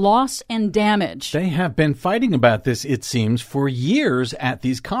known as loss and damage. They have been fighting about this, it seems, for years at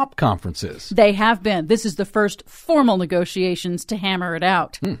these COP conferences. They have been. This is the first formal negotiations to hammer it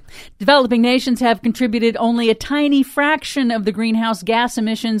out. Developing nations have contributed only a tiny fraction of the greenhouse gas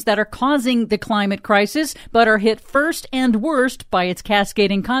emissions that are causing the climate crisis, but are hit first and worst by its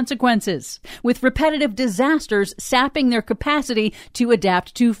cascading consequences, with repetitive disasters sapping their capacity to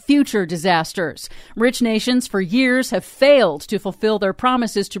adapt to future disasters. Rich nations for years have failed to fulfill their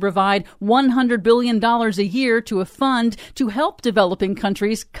promises to provide $100 billion a year to a fund to help developing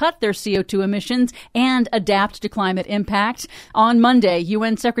countries cut their CO2 emissions and adapt to climate impacts. On Monday,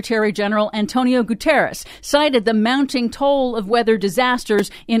 UN Secretary General Antonio Guterres cited the mounting toll of weather disasters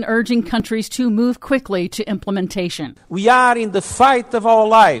in urging countries to move quickly to implementation. We are in the fight of our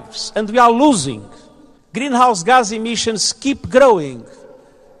lives, and we are losing. Greenhouse gas emissions keep growing.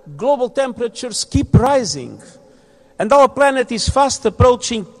 Global temperatures keep rising. And our planet is fast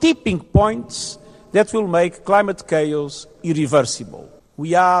approaching tipping points that will make climate chaos irreversible.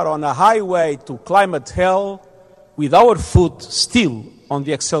 We are on a highway to climate hell with our foot still on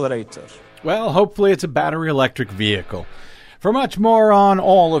the accelerator. Well, hopefully it's a battery electric vehicle. For much more on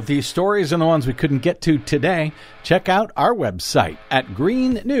all of these stories and the ones we couldn't get to today, check out our website at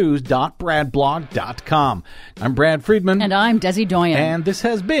greennews.bradblog.com. I'm Brad Friedman. And I'm Desi Doyen. And this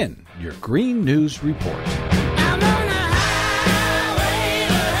has been your Green News Report.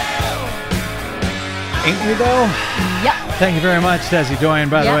 Ain't we though? Yep. Thank you very much, Desi Doyen.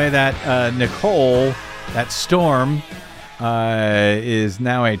 By the way, that Nicole, that storm, is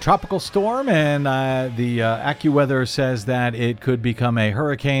now a tropical storm, and the AccuWeather says that it could become a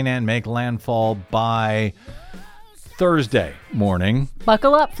hurricane and make landfall by Thursday morning.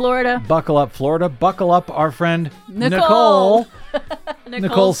 Buckle up, Florida. Buckle up, Florida. Buckle up, our friend Nicole.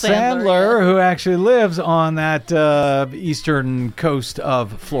 Nicole Sandler, who actually lives on that eastern coast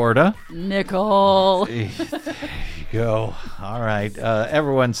of Florida. Nicole. There you go. All right.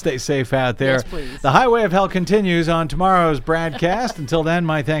 Everyone stay safe out there. Yes, please. The Highway of Hell continues on tomorrow's BradCast. Until then,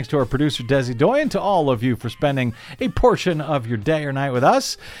 my thanks to our producer, Desi Doyen, to all of you for spending a portion of your day or night with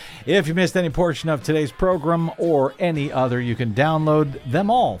us. If you missed any portion of today's program or any other, you can download them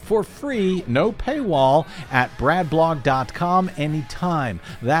all for free, no paywall, at bradblog.com anytime.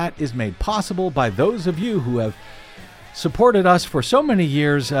 That is made possible by those of you who have supported us for so many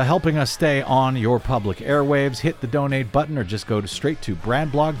years, helping us stay on your public airwaves. Hit the donate button or just go straight to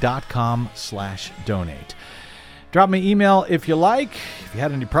bradblog.com/donate. Drop me an email if you like. If you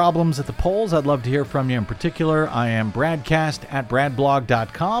had any problems at the polls, I'd love to hear from you. In particular, I am BradCast at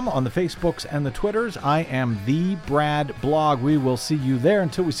bradblog.com. On the Facebooks and the Twitters, I am the Brad Blog. We will see you there.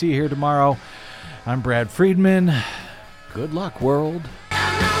 Until we see you here tomorrow, I'm Brad Friedman. Good luck, world.